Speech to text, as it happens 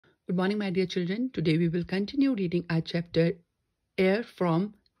Good morning, my dear children. Today we will continue reading our chapter Air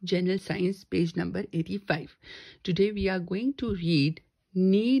from General Science, page number 85. Today we are going to read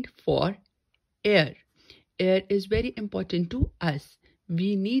Need for Air. Air is very important to us.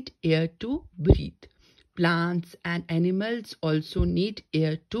 We need air to breathe. Plants and animals also need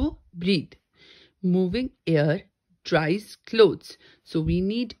air to breathe. Moving air dries clothes. So we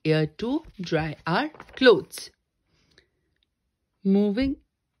need air to dry our clothes. Moving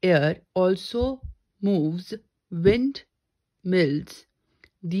air also moves windmills.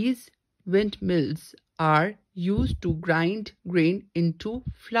 These windmills are used to grind grain into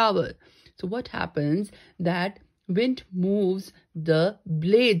flour. So what happens that wind moves the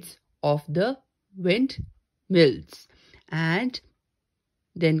blades of the windmills and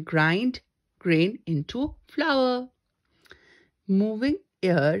then grind grain into flour. Moving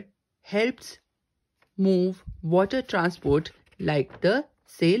air helps move water transport like the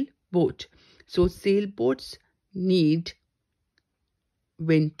sailboat. So sailboats need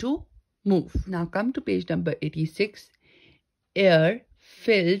wind to move. Now come to page number 86. Air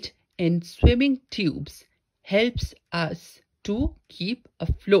filled in swimming tubes helps us to keep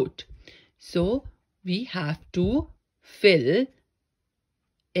afloat. So we have to fill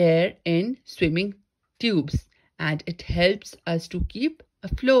air in swimming tubes and it helps us to keep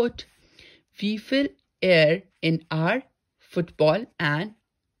afloat. We fill air in our football and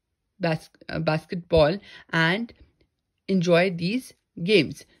basketball and enjoy these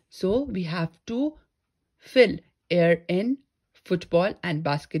games. So we have to fill air in football and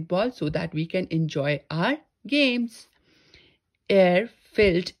basketball so that we can enjoy our games. Air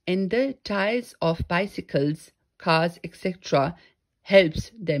filled in the tires of bicycles, cars, etc.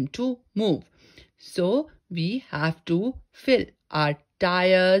 helps them to move. So we have to fill our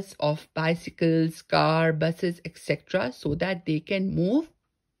tires of bicycles, car, buses, etc. so that they can move.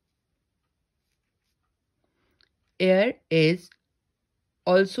 Air is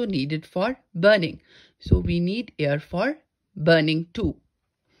also needed for burning. So we need air for burning too.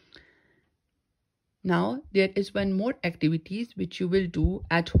 Now there is one more activity which you will do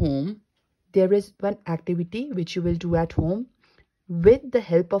at home. There is one activity which you will do at home. With the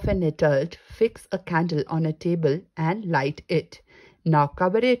help of an adult, fix a candle on a table and light it. Now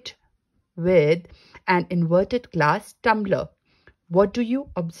cover it with an inverted glass tumbler. What do you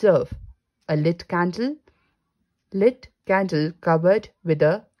observe? A lit candle? Lit candle covered with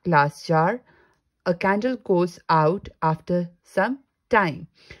a glass jar. A candle goes out after some time.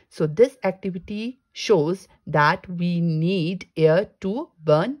 So this activity shows that we need air to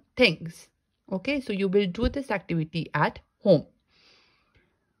burn things. Okay, so you will do this activity at home.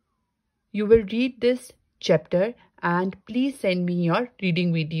 You will read this chapter and please send me your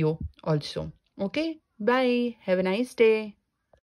reading video also. Okay, bye. Have a nice day.